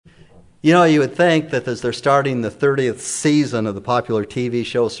You know, you would think that as they're starting the 30th season of the popular TV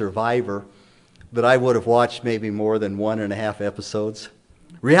show Survivor, that I would have watched maybe more than 1.5 episodes.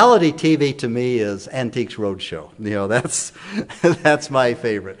 Reality TV to me is Antiques Roadshow. You know, that's my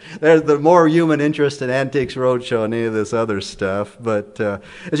favorite. There's the more human interest in Antiques Roadshow than any of this other stuff. But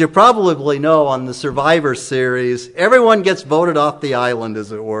as you probably know, on the Survivor series, everyone gets voted off the island,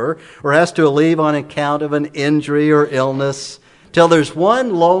 as it were, or has to leave on account of an injury or illness, till there's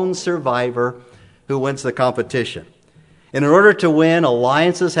one lone survivor who wins the competition. And in order to win,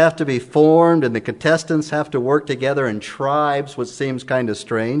 alliances have to be formed and the contestants have to work together in tribes, which seems kind of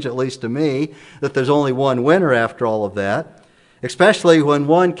strange, at least to me, that there's only one winner after all of that. Especially when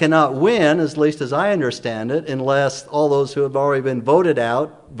one cannot win, at least as I understand it, unless all those who have already been voted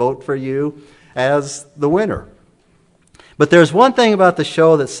out vote for you as the winner. But there's one thing about the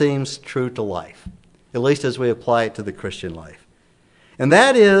show that seems true to life, at least as we apply it to the Christian life. And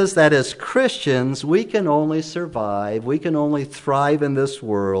that is that as Christians, we can only survive, we can only thrive in this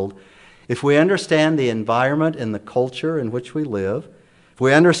world if we understand the environment and the culture in which we live, if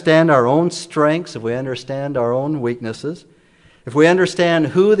we understand our own strengths, if we understand our own weaknesses, if we understand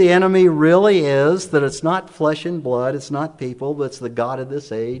who the enemy really is, that it's not flesh and blood, it's not people, but it's the god of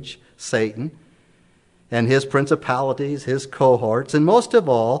this age, Satan, and his principalities, his cohorts, and most of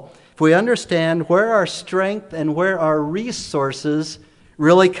all, if we understand where our strength and where our resources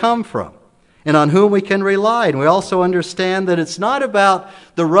really come from and on whom we can rely. And we also understand that it's not about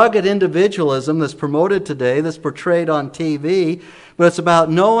the rugged individualism that's promoted today, that's portrayed on TV, but it's about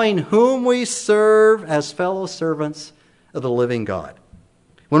knowing whom we serve as fellow servants of the living God.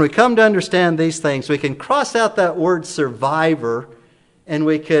 When we come to understand these things, we can cross out that word survivor and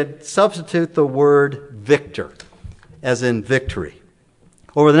we could substitute the word victor, as in victory.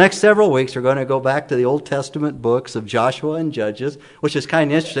 Over the next several weeks, we're going to go back to the Old Testament books of Joshua and Judges, which is kind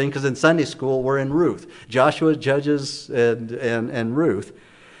of interesting because in Sunday school we're in Ruth. Joshua, Judges, and Ruth.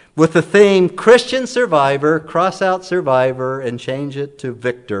 With the theme, Christian Survivor, cross out Survivor and change it to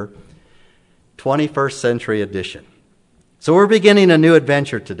Victor, 21st Century Edition. So we're beginning a new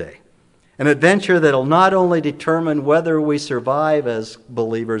adventure today. An adventure that will not only determine whether we survive as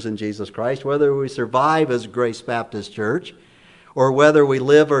believers in Jesus Christ, whether we survive as Grace Baptist Church, or whether we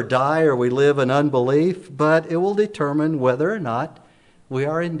live or die or we live in unbelief, but it will determine whether or not we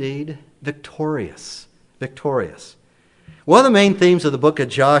are indeed victorious. Victorious. One of the main themes of the book of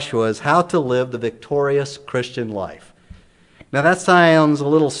Joshua is how to live the victorious Christian life. Now that sounds a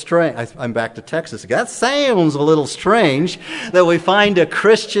little strange. I'm back to Texas again. That sounds a little strange that we find a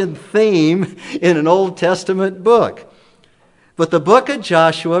Christian theme in an Old Testament book. But the book of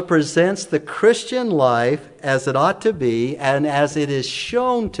Joshua presents the Christian life as it ought to be and as it is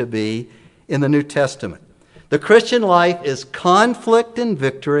shown to be in the New Testament. The Christian life is conflict and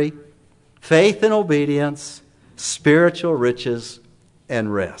victory, faith and obedience, spiritual riches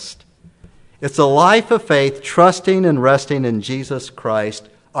and rest. It's a life of faith, trusting and resting in Jesus Christ,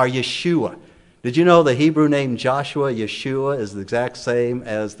 our Yeshua. Did you know the Hebrew name Joshua, Yeshua, is the exact same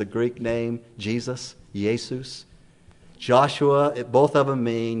as the Greek name Jesus, Jesus? Joshua, both of them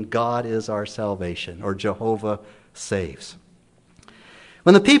mean God is our salvation, or Jehovah saves.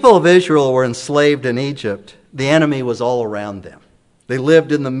 When the people of Israel were enslaved in Egypt, the enemy was all around them. They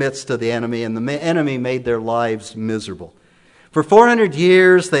lived in the midst of the enemy, and the enemy made their lives miserable. For 400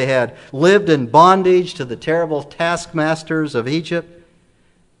 years, they had lived in bondage to the terrible taskmasters of Egypt.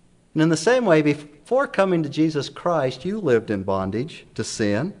 And in the same way, before coming to Jesus Christ, you lived in bondage to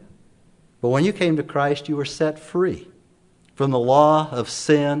sin. But when you came to Christ, you were set free from the law of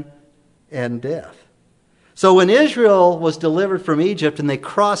sin and death. So when Israel was delivered from Egypt and they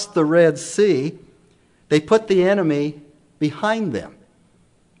crossed the Red Sea, they put the enemy behind them.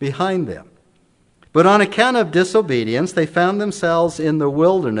 Behind them. But on account of disobedience, they found themselves in the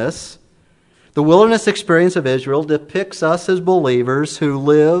wilderness. The wilderness experience of Israel depicts us as believers who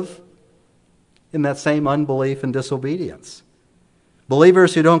live in that same unbelief and disobedience.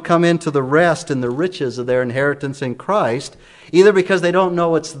 Believers who don't come into the rest and the riches of their inheritance in Christ, either because they don't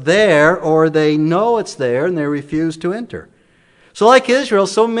know it's there or they know it's there and they refuse to enter. So like Israel,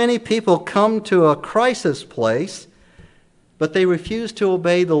 so many people come to a crisis place, but they refuse to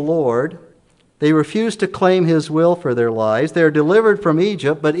obey the Lord. They refuse to claim His will for their lives. They're delivered from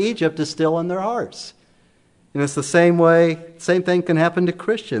Egypt, but Egypt is still in their hearts. And it's the same thing can happen to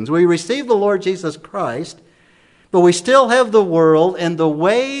Christians. We receive the Lord Jesus Christ, but we still have the world and the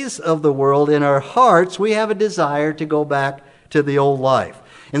ways of the world in our hearts. We have a desire to go back to the old life.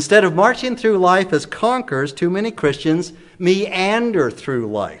 Instead of marching through life as conquerors, too many Christians meander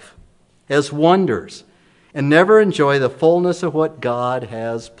through life as wanderers. and never enjoy the fullness of what God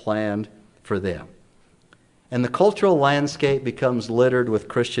has planned for them. And the cultural landscape becomes littered with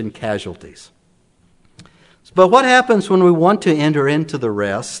Christian casualties. But what happens when we want to enter into the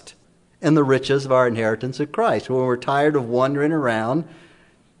rest and the riches of our inheritance in Christ? When we're tired of wandering around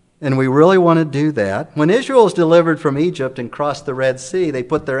and we really want to do that. When Israel was delivered from Egypt and crossed the Red Sea, they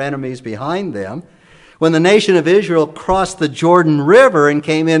put their enemies behind them. When the nation of Israel crossed the Jordan River and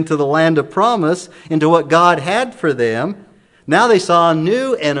came into the land of promise, into what God had for them, now they saw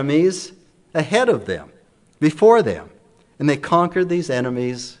new enemies ahead of them, before them. And they conquered these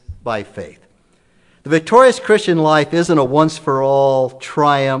enemies by faith. The victorious Christian life isn't a once-for-all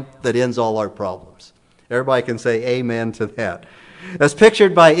triumph that ends all our problems. Everybody can say amen to that. As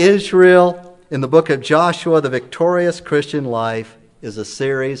pictured by Israel in the book of Joshua, the victorious Christian life is a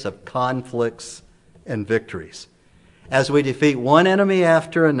series of conflicts and victories as we defeat one enemy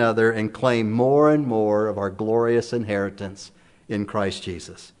after another and claim more and more of our glorious inheritance in Christ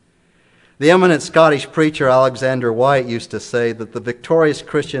Jesus. The eminent Scottish preacher Alexander White used to say that the victorious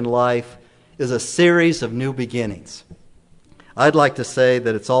Christian life is a series of new beginnings. I'd like to say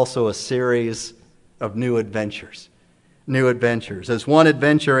that it's also a series of new adventures. New adventures. As one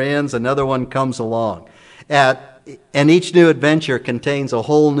adventure ends, another one comes along. And each new adventure contains a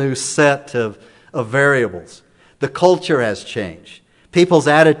whole new set of variables. The culture has changed. People's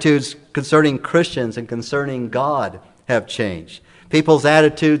attitudes concerning Christians and concerning God have changed. People's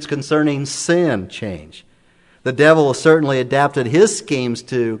attitudes concerning sin change. The devil has certainly adapted his schemes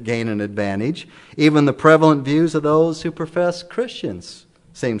to gain an advantage. Even the prevalent views of those who profess Christians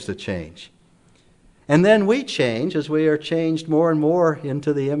seems to change. And then we change as we are changed more and more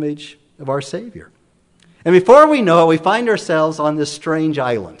into the image of our Savior. And before we know it, we find ourselves on this strange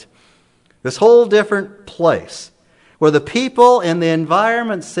island, this whole different place, where the people and the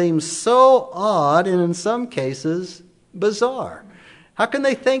environment seem so odd and in some cases bizarre. How can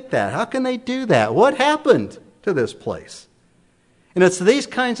they think that? How can they do that? What happened to this place? And it's these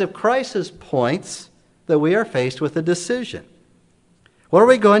kinds of crisis points that we are faced with a decision. What are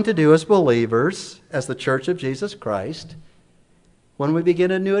we going to do as believers, as the Church of Jesus Christ, when we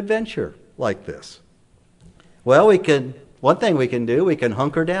begin a new adventure like this? Well, one thing we can do, we can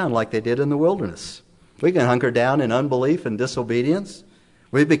hunker down like they did in the wilderness. We can hunker down in unbelief and disobedience.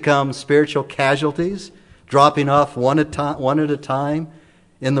 We become spiritual casualties, dropping off one at a time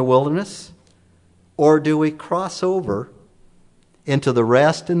in the wilderness. Or do we cross over into the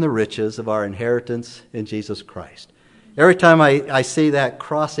rest and the riches of our inheritance in Jesus Christ? Every time I see that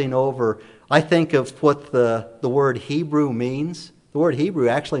crossing over, I think of what the word Hebrew means. The word Hebrew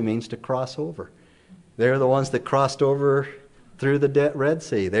actually means to cross over. They're the ones that crossed over through the Red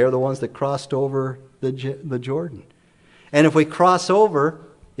Sea. They're the ones that crossed over the Jordan. And if we cross over,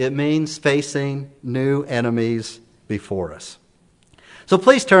 it means facing new enemies before us. So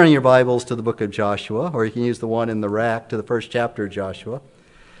please turn in your Bibles to the book of Joshua, or you can use the one in the rack to the first chapter of Joshua.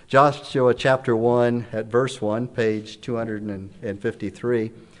 Joshua chapter 1 at verse 1, page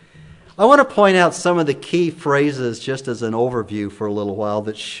 253. I want to point out some of the key phrases just as an overview for a little while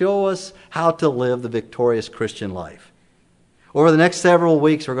that show us how to live the victorious Christian life. Over the next several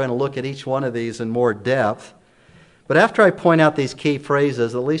weeks, we're going to look at each one of these in more depth. But after I point out these key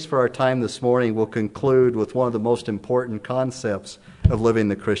phrases, at least for our time this morning, we'll conclude with one of the most important concepts of living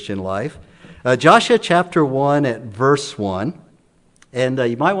the Christian life. Joshua chapter 1 at verse 1. And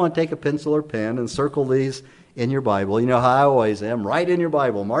you might want to take a pencil or pen and circle these in your Bible. You know how I always am. Write in your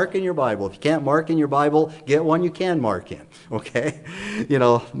Bible. Mark in your Bible. If you can't mark in your Bible, get one you can mark in. Okay?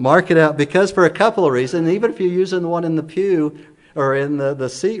 Mark it out. Because for a couple of reasons, even if you're using the one in the pew or in the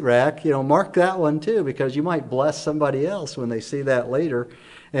seat rack, mark that one too, because you might bless somebody else when they see that later.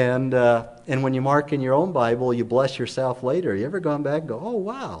 And when you mark in your own Bible, you bless yourself later. You ever gone back and go, oh,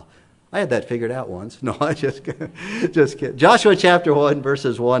 wow, I had that figured out once. No, I just kidding. Joshua chapter 1,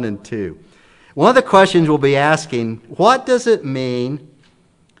 verses 1 and 2. One of the questions we'll be asking, what does it mean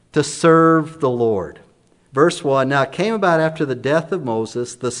to serve the Lord? Verse 1, now it came about after the death of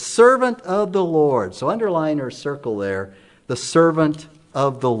Moses, the servant of the Lord. So underline or circle there, the servant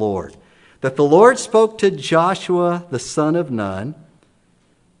of the Lord. That the Lord spoke to Joshua, the son of Nun,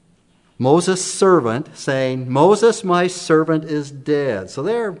 Moses' servant, saying, Moses, my servant, is dead. So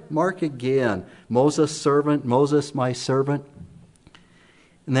there, mark again. Moses' servant, Moses, my servant.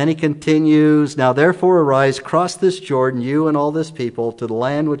 And then he continues, now therefore arise, cross this Jordan, you and all this people, to the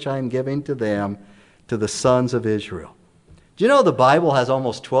land which I am giving to them, to the sons of Israel. Do you know the Bible has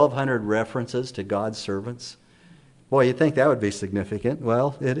almost 1,200 references to God's servants? Boy, you'd think that would be significant.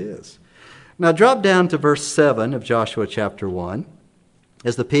 Well, it is. Now drop down to verse 7 of Joshua chapter 1.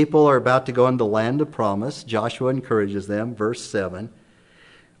 As the people are about to go into the land of promise, Joshua encourages them, verse 7,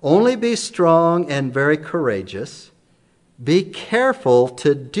 only be strong and very courageous. Be careful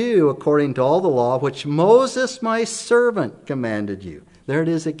to do according to all the law which Moses my servant commanded you. There it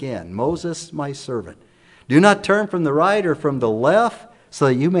is again, Moses my servant. Do not turn from the right or from the left, so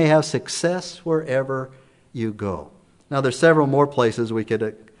that you may have success wherever you go. Now there's several more places we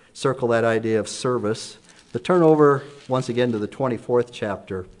could circle that idea of service. But turn over once again to the 24th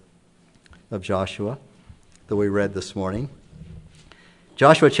chapter of Joshua that we read this morning.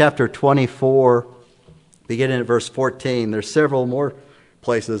 Joshua chapter 24, beginning at verse 14. There's several more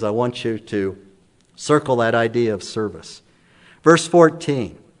places I want you to circle that idea of service. Verse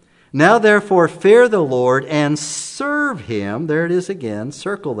 14. Now therefore fear the Lord and serve him. There it is again.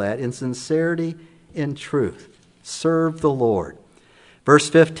 Circle that in sincerity, in truth. Serve the Lord. Verse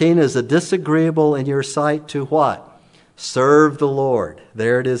 15, is it disagreeable in your sight to what? Serve the Lord.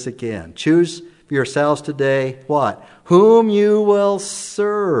 There it is again. Choose for yourselves today what? Whom you will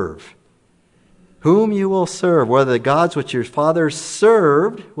serve. Whom you will serve, whether the gods which your fathers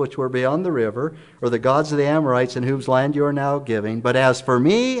served, which were beyond the river, or the gods of the Amorites in whose land you are now giving. But as for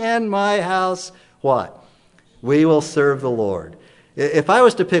me and my house, what? We will serve the Lord. If I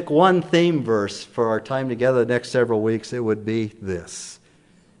was to pick one theme verse for our time together the next several weeks, it would be this.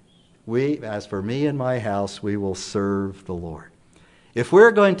 As for me and my house, we will serve the Lord. If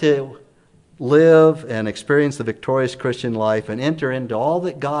we're going to live and experience the victorious Christian life and enter into all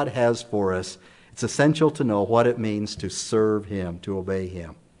that God has for us, it's essential to know what it means to serve him, to obey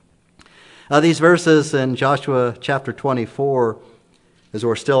him. These verses in Joshua chapter 24, as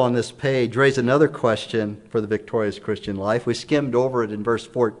we're still on this page, raise another question for the victorious Christian life. We skimmed over it in verse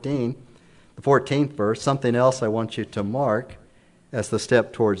 14, the 14th verse. Something else I want you to mark as the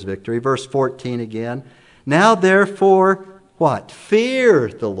step towards victory. Verse 14 again. Now therefore, what? Fear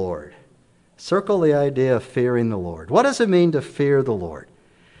the Lord. Circle the idea of fearing the Lord. What does it mean to fear the Lord?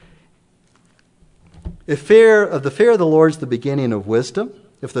 If the fear of the Lord is the beginning of wisdom,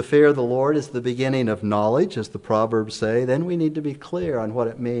 if the fear of the Lord is the beginning of knowledge, as the Proverbs say, then we need to be clear on what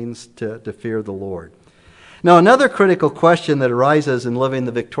it means to fear the Lord. Now, another critical question that arises in living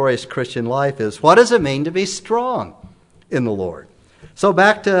the victorious Christian life is, what does it mean to be strong in the Lord? So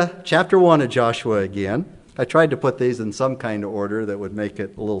back to chapter 1 of Joshua again. I tried to put these in some kind of order that would make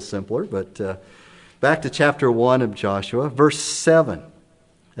it a little simpler, but back to chapter 1 of Joshua, verse 7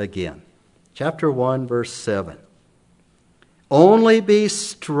 again. Chapter 1, verse 7. Only be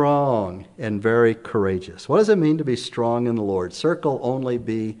strong and very courageous. What does it mean to be strong in the Lord? Circle only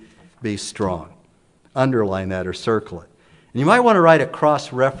be strong. Underline that or circle it. And you might want to write a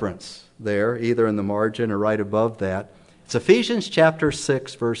cross-reference there, either in the margin or right above that. It's Ephesians chapter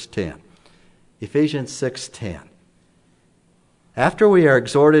 6, verse 10. Ephesians 6:10. After we are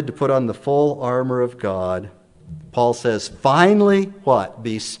exhorted to put on the full armor of God, Paul says, finally, what?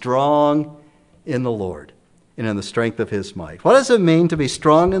 Be strong in the Lord and in the strength of his might. What does it mean to be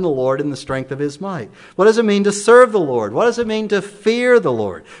strong in the Lord and the strength of his might? What does it mean to serve the Lord? What does it mean to fear the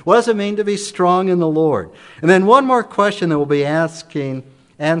Lord? What does it mean to be strong in the Lord? And then one more question that we'll be answering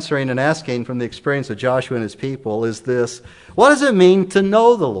from the experience of Joshua and his people is this. What does it mean to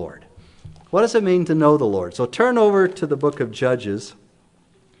know the Lord? What does it mean to know the Lord? So turn over to the book of Judges.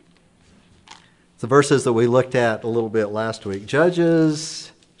 It's the verses that we looked at a little bit last week.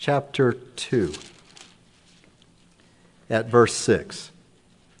 Judges chapter 2 at verse 6.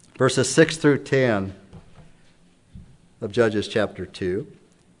 Verses 6 through 10 of Judges chapter 2.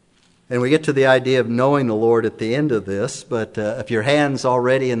 And we get to the idea of knowing the Lord at the end of this, but if your hand's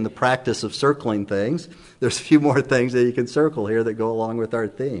already in the practice of circling things, there's a few more things that you can circle here that go along with our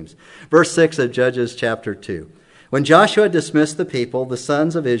themes. Verse 6 of Judges chapter 2. When Joshua dismissed the people, the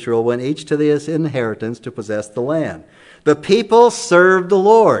sons of Israel went each to his inheritance to possess the land. The people served the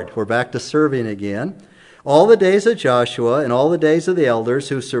Lord. We're back to serving again. All the days of Joshua and all the days of the elders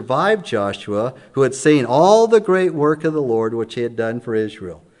who survived Joshua, who had seen all the great work of the Lord which he had done for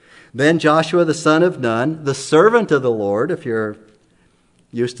Israel. Then Joshua the son of Nun, the servant of the Lord, if you're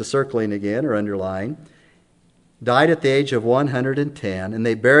used to circling again or underlying, died at the age of 110, and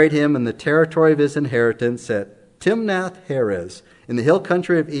they buried him in the territory of his inheritance at Timnath-Heres, in the hill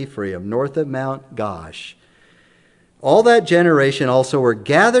country of Ephraim, north of Mount Gaash. All that generation also were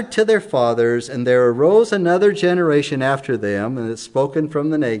gathered to their fathers, and there arose another generation after them, and it's spoken from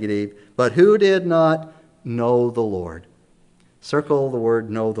the negative, but who did not know the Lord. Circle the word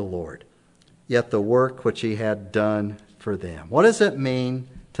know the Lord. Yet the work which he had done for them. What does it mean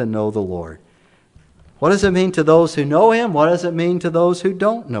to know the Lord? What does it mean to those who know him? What does it mean to those who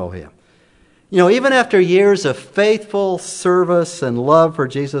don't know him? Even after years of faithful service and love for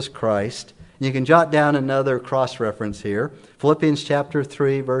Jesus Christ, you can jot down another cross-reference here. Philippians chapter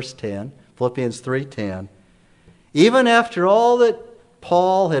 3, verse 10. Philippians 3:10. Even after all that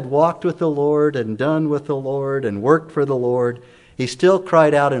Paul had walked with the Lord and done with the Lord and worked for the Lord, he still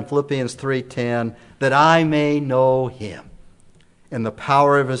cried out in Philippians 3:10, that I may know him and the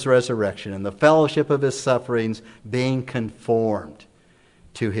power of his resurrection and the fellowship of his sufferings, being conformed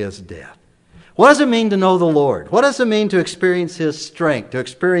to his death. What does it mean to know the Lord? What does it mean to experience his strength, to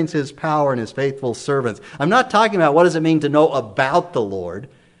experience his power and his faithful servants? I'm not talking about what does it mean to know about the Lord.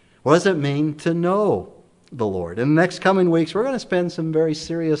 What does it mean to know the Lord? In the next coming weeks, we're going to spend some very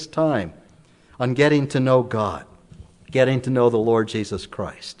serious time on getting to know God, getting to know the Lord Jesus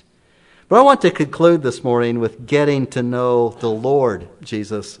Christ. But I want to conclude this morning with getting to know the Lord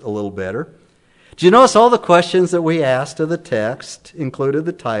Jesus a little better. Do you notice all the questions that we asked of the text included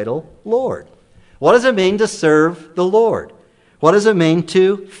the title, Lord? What does it mean to serve the Lord? What does it mean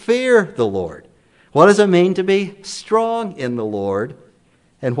to fear the Lord? What does it mean to be strong in the Lord?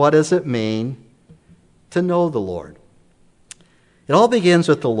 And what does it mean to know the Lord? It all begins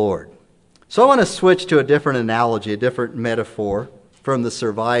with the Lord. So I want to switch to a different analogy, a different metaphor from the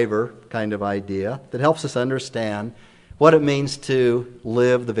survivor kind of idea that helps us understand what it means to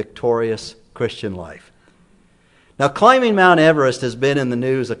live the victorious Christian life. Now, climbing Mount Everest has been in the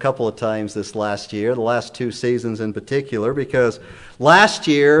news a couple of times this last year, the last 2 seasons in particular, because last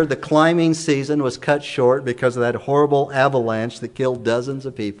year the climbing season was cut short because of that horrible avalanche that killed dozens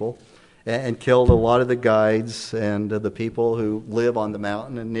of people and killed a lot of the guides and the people who live on the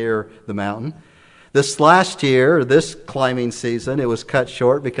mountain and near the mountain. This last year, this climbing season, it was cut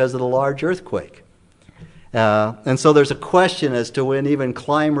short because of the large earthquake. And so there's a question as to when even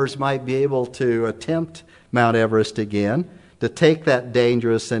climbers might be able to attempt Mount Everest again, to take that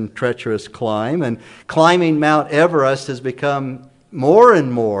dangerous and treacherous climb. And climbing Mount Everest has become more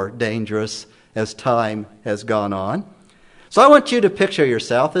and more dangerous as time has gone on. So I want you to picture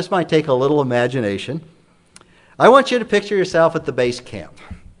yourself. This might take a little imagination. I want you to picture yourself at the base camp.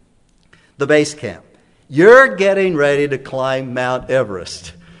 The base camp. You're getting ready to climb Mount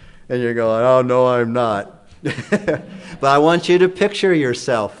Everest. And you're going, oh, no, I'm not. But I want you to picture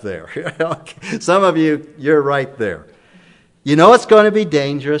yourself there. Some of you, you're right there. You know it's going to be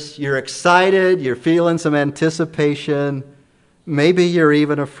dangerous. You're excited. You're feeling some anticipation. Maybe you're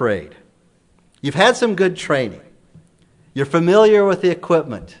even afraid. You've had some good training. You're familiar with the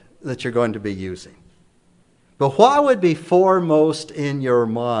equipment that you're going to be using. But what would be foremost in your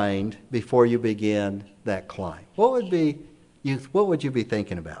mind before you begin that climb? What would you be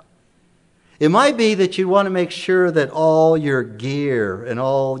thinking about? It might be that you want to make sure that all your gear and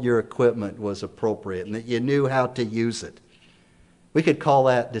all your equipment was appropriate and that you knew how to use it. We could call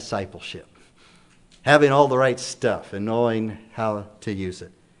that discipleship. Having all the right stuff and knowing how to use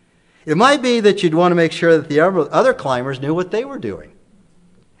it. It might be that you'd want to make sure that the other climbers knew what they were doing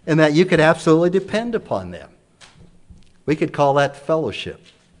and that you could absolutely depend upon them. We could call that fellowship.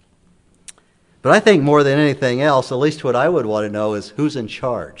 But I think more than anything else, at least what I would want to know is who's in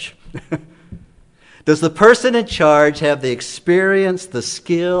charge. Does the person in charge have the experience, the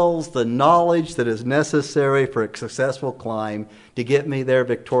skills, the knowledge that is necessary for a successful climb to get me there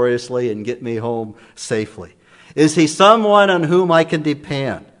victoriously and get me home safely? Is he someone on whom I can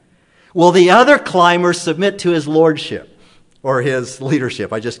depend? Will the other climbers submit to his lordship or his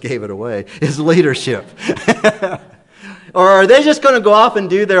leadership? I just gave it away. His leadership. Or are they just going to go off and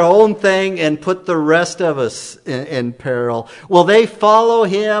do their own thing and put the rest of us in peril? Will they follow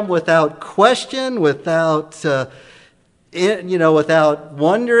him without question, without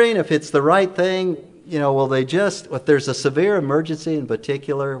wondering if it's the right thing? Will they just, if there's a severe emergency in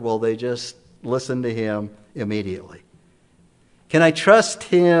particular, will they just listen to him immediately? Can I trust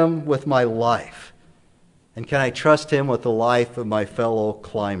him with my life? And can I trust him with the life of my fellow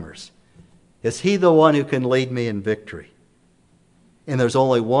climbers? Is he the one who can lead me in victory? And there's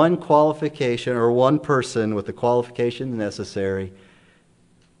only one qualification or one person with the qualification necessary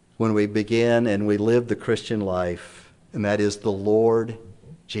when we begin and we live the Christian life, and that is the Lord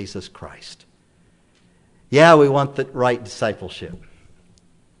Jesus Christ. Yeah, we want the right discipleship.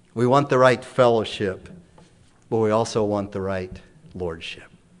 We want the right fellowship, but we also want the right lordship,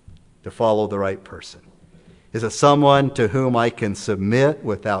 to follow the right person. Is it someone to whom I can submit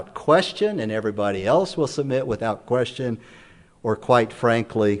without question and everybody else will submit without question? Or quite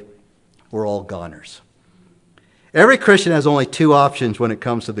frankly, we're all goners. Every Christian has only 2 options when it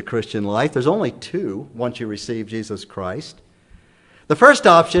comes to the Christian life. There's only 2 once you receive Jesus Christ. The first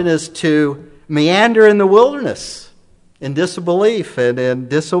option is to meander in the wilderness in disbelief and in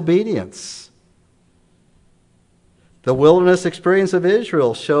disobedience. The wilderness experience of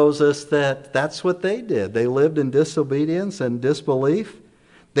Israel shows us that that's what they did. They lived in disobedience and disbelief.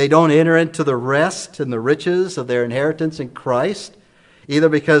 They don't enter into the rest and the riches of their inheritance in Christ, either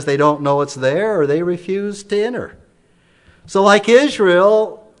because they don't know it's there or they refuse to enter. So like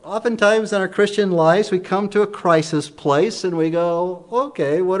Israel, oftentimes in our Christian lives, we come to a crisis place and we go,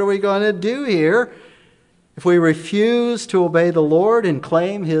 okay, what are we going to do here? If we refuse to obey the Lord and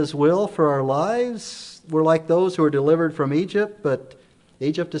claim His will for our lives, we're like those who are delivered from Egypt, but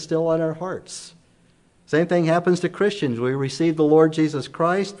Egypt is still on our hearts. Same thing happens to Christians. We receive the Lord Jesus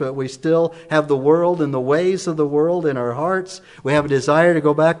Christ, but we still have the world and the ways of the world in our hearts. We have a desire to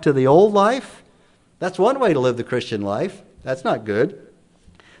go back to the old life. That's one way to live the Christian life. That's not good.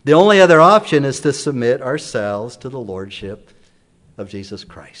 The only other option is to submit ourselves to the lordship of Jesus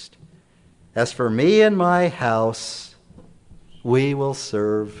Christ. As for me and my house, we will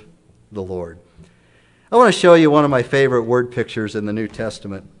serve the Lord. I want to show you one of my favorite word pictures in the New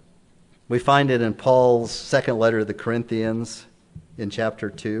Testament. We find it in Paul's second letter to the Corinthians in chapter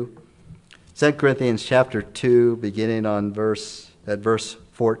 2. 2 Corinthians chapter 2, beginning on verse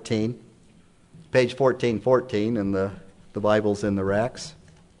 14. Page 1414 in the Bible's in the racks.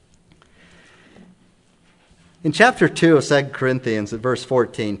 In chapter 2 of 2 Corinthians, at verse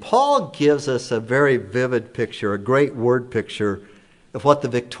 14, Paul gives us a very vivid picture, a great word picture of what the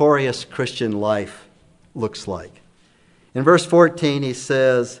victorious Christian life looks like. In verse 14, he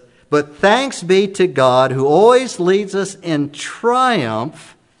says, "But thanks be to God who always leads us in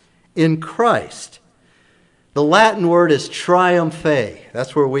triumph in Christ." The Latin word is triumphe.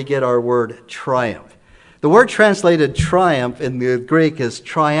 That's where we get our word triumph. The word translated triumph in the Greek is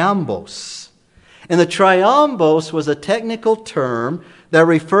triambos. And the triambos was a technical term that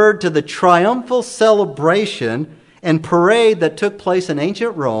referred to the triumphal celebration and parade that took place in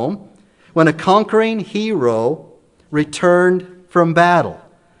ancient Rome when a conquering hero returned from battle.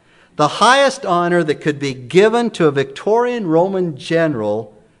 The highest honor that could be given to a Victorian Roman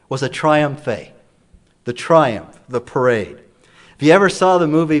general was a triumphe, the triumph, the parade. If you ever saw the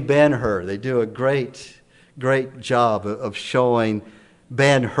movie Ben-Hur, they do a great job of showing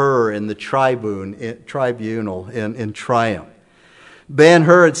Ben-Hur in the tribunal in triumph.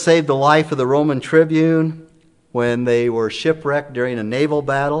 Ben-Hur had saved the life of the Roman tribune when they were shipwrecked during a naval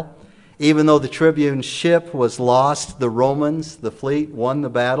battle. Even though the tribune's ship was lost, the Romans, the fleet, won the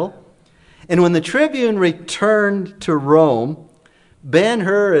battle. And when the tribune returned to Rome,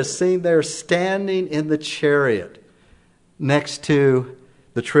 Ben-Hur is seen there standing in the chariot next to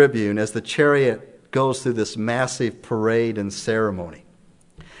the tribune as the chariot goes through this massive parade and ceremony.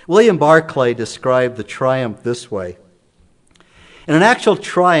 William Barclay described the triumph this way. In an actual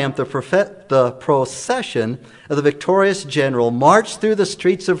triumph, the procession of the victorious general marched through the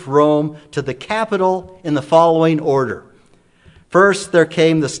streets of Rome to the Capitol in the following order. First, there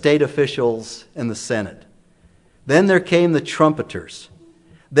came the state officials and the Senate. Then there came the trumpeters.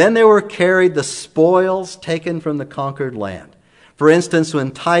 Then there were carried the spoils taken from the conquered land. For instance,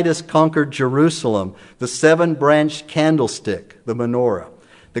 when Titus conquered Jerusalem, the 7-branched candlestick, the menorah,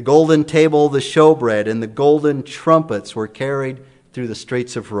 the golden table, the showbread, and the golden trumpets were carried through the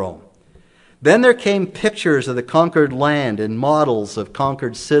streets of Rome. Then there came pictures of the conquered land and models of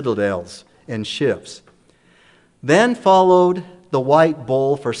conquered citadels and ships. Then followed the white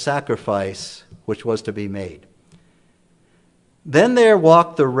bull for sacrifice, which was to be made. Then there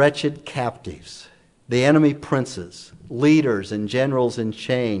walked the wretched captives, the enemy princes, leaders and generals in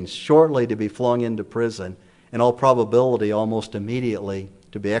chains, shortly to be flung into prison, in all probability almost immediately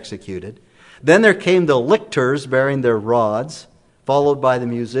to be executed. Then there came the lictors bearing their rods, followed by the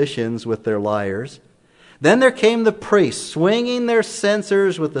musicians with their lyres. Then there came the priests, swinging their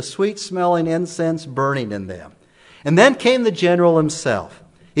censers with the sweet-smelling incense burning in them. And then came the general himself.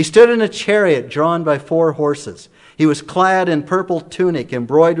 He stood in a chariot drawn by 4 horses. He was clad in purple tunic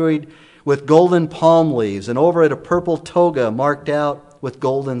embroidered with golden palm leaves, and over it a purple toga marked out with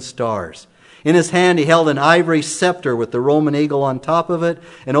golden stars. In his hand he held an ivory scepter with the Roman eagle on top of it,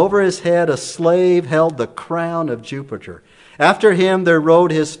 and over his head a slave held the crown of Jupiter. After him there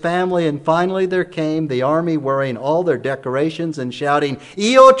rode his family, and finally there came the army wearing all their decorations and shouting,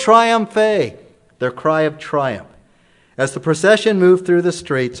 "Io triumphe!" their cry of triumph. As the procession moved through the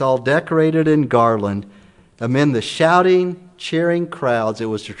streets, all decorated in garland, amid the shouting, cheering crowds, it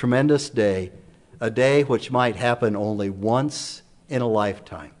was a tremendous day, a day which might happen only once in a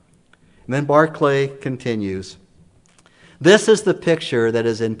lifetime. And then Barclay continues, this is the picture that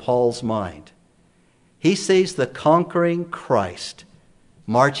is in Paul's mind. He sees the conquering Christ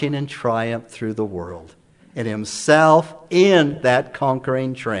marching in triumph through the world, and himself in that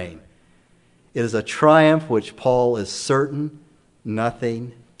conquering train. It is a triumph which Paul is certain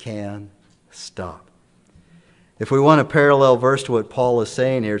nothing can stop. If we want a parallel verse to what Paul is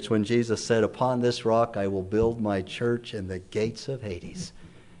saying here, it's when Jesus said, "Upon this rock I will build my church, and the gates of Hades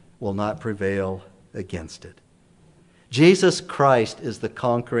will not prevail against it." Jesus Christ is the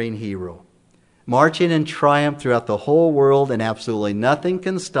conquering hero, marching in triumph throughout the whole world, and absolutely nothing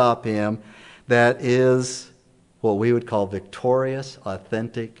can stop him. That is what we would call victorious,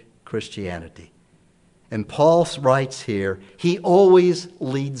 authentic Christianity. And Paul writes here, he always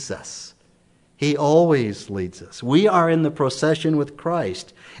leads us. He always leads us. We are in the procession with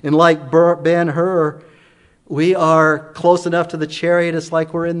Christ. And like Ben-Hur, we are close enough to the chariot, it's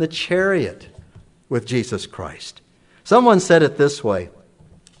like we're in the chariot with Jesus Christ. Someone said it this way: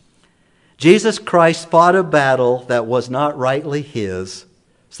 Jesus Christ fought a battle that was not rightly his,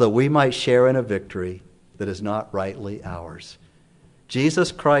 so that we might share in a victory that is not rightly ours.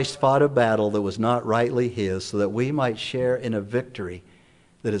 Jesus Christ fought a battle that was not rightly his, so that we might share in a victory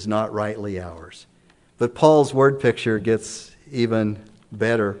that is not rightly ours. But Paul's word picture gets even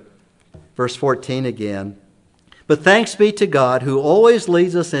better. Verse 14 again. But thanks be to God, who always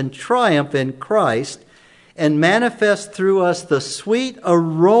leads us in triumph in Christ, and manifests through us the sweet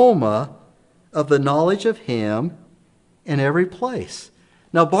aroma of the knowledge of Him in every place.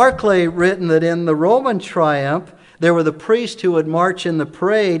 Now, Barclay written that in the Roman triumph, there were the priests who would march in the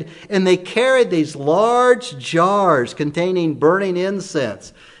parade, and they carried these large jars containing burning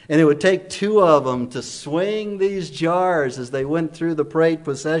incense. And it would take two of them to swing these jars as they went through the parade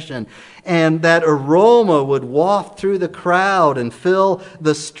procession. And that aroma would waft through the crowd and fill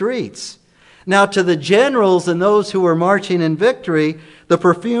the streets. Now, to the generals and those who were marching in victory, the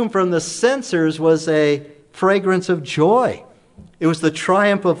perfume from the censers was a fragrance of joy. It was the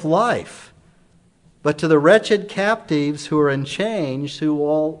triumph of life. But to the wretched captives who were in chains, who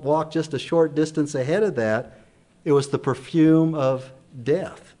all walked just a short distance ahead of that, it was the perfume of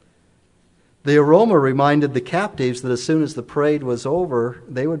death. The aroma reminded the captives that as soon as the parade was over,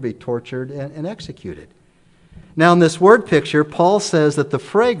 they would be tortured and executed. Now, in this word picture, Paul says that the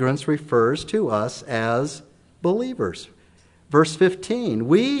fragrance refers to us as believers. Verse 15,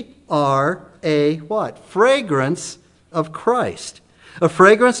 we are a what? Fragrance of Christ. A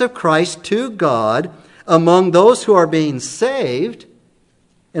fragrance of Christ to God among those who are being saved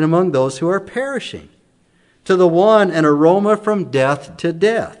and among those who are perishing. To the one, an aroma from death to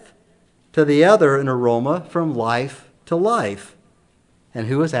death. To the other, an aroma from life to life. And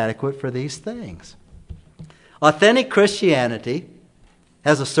who is adequate for these things? Authentic Christianity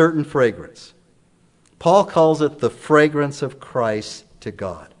has a certain fragrance. Paul calls it the fragrance of Christ to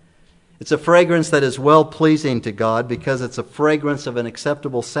God. It's a fragrance that is well-pleasing to God because it's a fragrance of an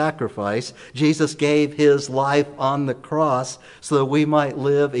acceptable sacrifice. Jesus gave His life on the cross so that we might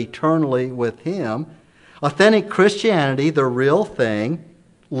live eternally with Him. Authentic Christianity, the real thing,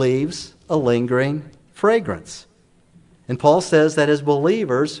 leaves a lingering fragrance. And Paul says that as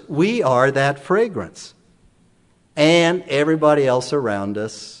believers, we are that fragrance. And everybody else around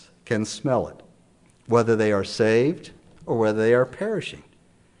us can smell it, whether they are saved or whether they are perishing.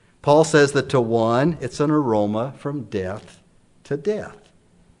 Paul says that to one, it's an aroma from death to death.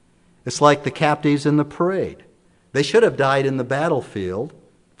 It's like the captives in the parade. They should have died in the battlefield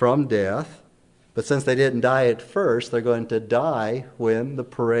from death, but since they didn't die at first, they're going to die when the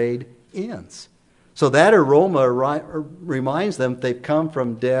parade ends. So that aroma reminds them they've come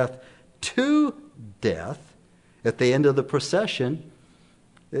from death to death. At the end of the procession,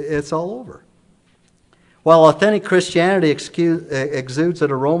 it's all over. While authentic Christianity exudes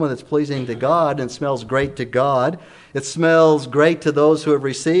an aroma that's pleasing to God and smells great to God, it smells great to those who have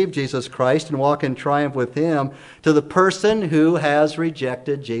received Jesus Christ and walk in triumph with Him. To the person who has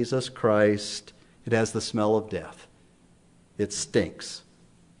rejected Jesus Christ, it has the smell of death. It stinks.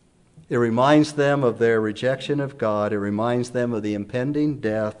 It reminds them of their rejection of God. It reminds them of the impending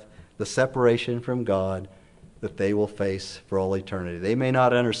death, the separation from God that they will face for all eternity. They may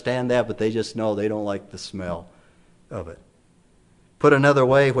not understand that, but they just know they don't like the smell of it. Put another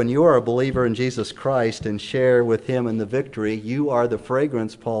way, when you are a believer in Jesus Christ and share with Him in the victory, you are the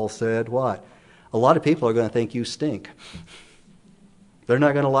fragrance, Paul said. What? A lot of people are going to think you stink. They're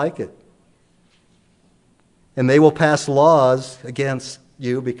not going to like it. And they will pass laws against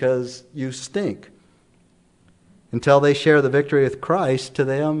you because you stink. Until they share the victory with Christ, to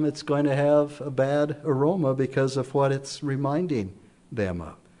them it's going to have a bad aroma because of what it's reminding them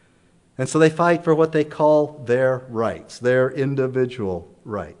of. And so they fight for what they call their rights, their individual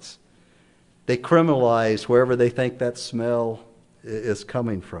rights. They criminalize wherever they think that smell is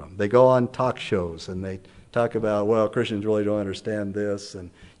coming from. They go on talk shows and they talk about, well, Christians really don't understand this, and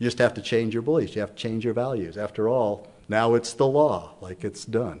you just have to change your beliefs. You have to change your values. After all, now it's the law, like it's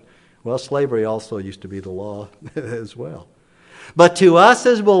done. Well, slavery also used to be the law as well. But to us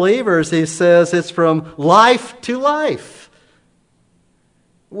as believers, he says it's from life to life.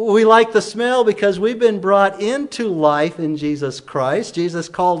 We like the smell because we've been brought into life in Jesus Christ. Jesus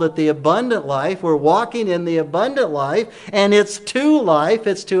called it the abundant life. We're walking in the abundant life, and it's to life.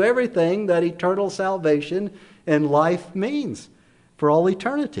 It's to everything that eternal salvation and life means for all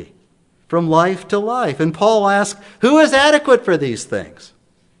eternity, from life to life. And Paul asks, who is adequate for these things?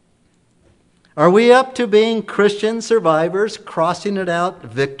 Are we up to being Christian survivors, crossing it out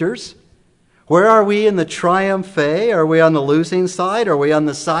victors? Where are we in the triumphe? Are we on the losing side? Are we on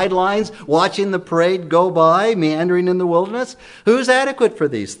the sidelines watching the parade go by, meandering in the wilderness? Who's adequate for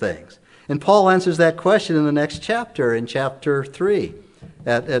these things? And Paul answers that question in the next chapter, in chapter 3,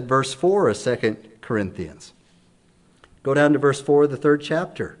 at verse 4 of 2 Corinthians. Go down to verse 4 of the 3rd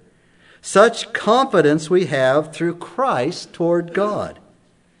chapter. Such confidence we have through Christ toward God.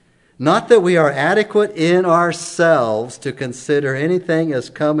 Not that we are adequate in ourselves to consider anything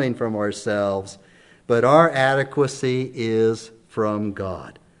as coming from ourselves, but our adequacy is from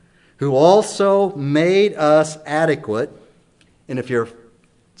God, who also made us adequate. And if your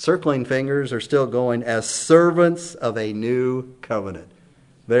circling fingers are still going, as servants of a new covenant.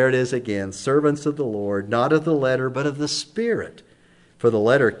 There it is again, servants of the Lord, not of the letter, but of the Spirit. For the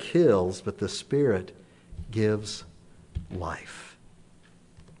letter kills, but the Spirit gives life.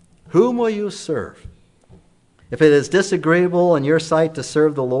 Whom will you serve? If it is disagreeable in your sight to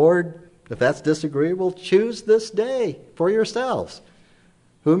serve the Lord, if that's disagreeable, choose this day for yourselves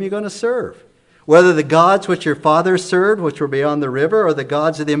whom you're going to serve. Whether the gods which your fathers served, which were beyond the river, or the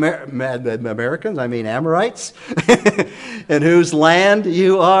gods of the Amorites, in whose land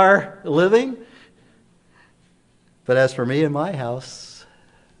you are living. But as for me and my house,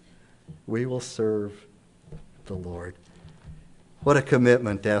 we will serve the Lord. What a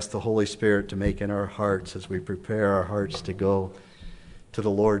commitment to ask the Holy Spirit to make in our hearts as we prepare our hearts to go to the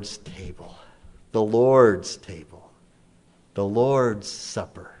Lord's table. The Lord's table. The Lord's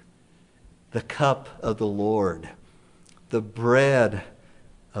supper. The cup of the Lord. The bread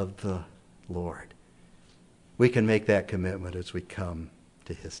of the Lord. We can make that commitment as we come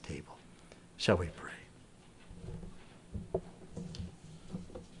to His table. Shall we pray?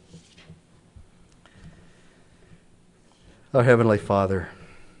 Our Heavenly Father,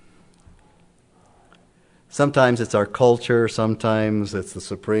 sometimes it's our culture, sometimes it's the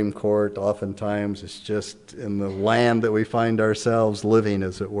Supreme Court, oftentimes it's just in the land that we find ourselves living,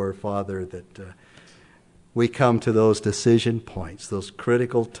 as it were, Father, that we come to those decision points, those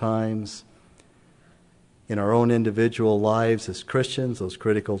critical times in our own individual lives as Christians, those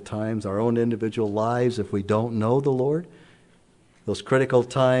critical times, our own individual lives if we don't know the Lord, those critical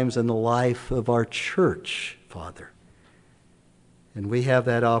times in the life of our church, Father. And we have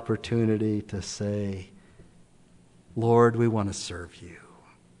that opportunity to say, Lord, we want to serve you.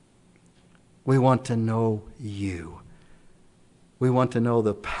 We want to know you. We want to know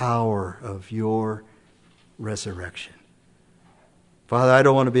the power of your resurrection. Father, I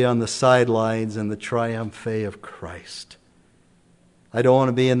don't want to be on the sidelines in the triumphe of Christ. I don't want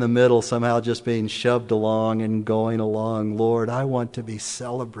to be in the middle, somehow just being shoved along and going along. Lord, I want to be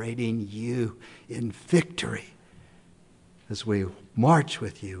celebrating you in victory as we march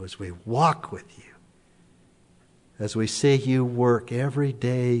with you, as we walk with you, as we see you work every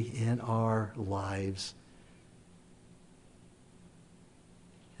day in our lives.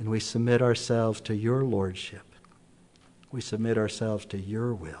 And we submit ourselves to your lordship. We submit ourselves to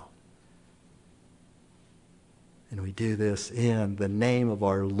your will. And we do this in the name of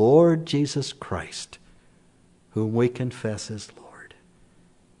our Lord Jesus Christ, whom we confess as Lord.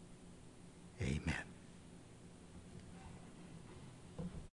 Amen.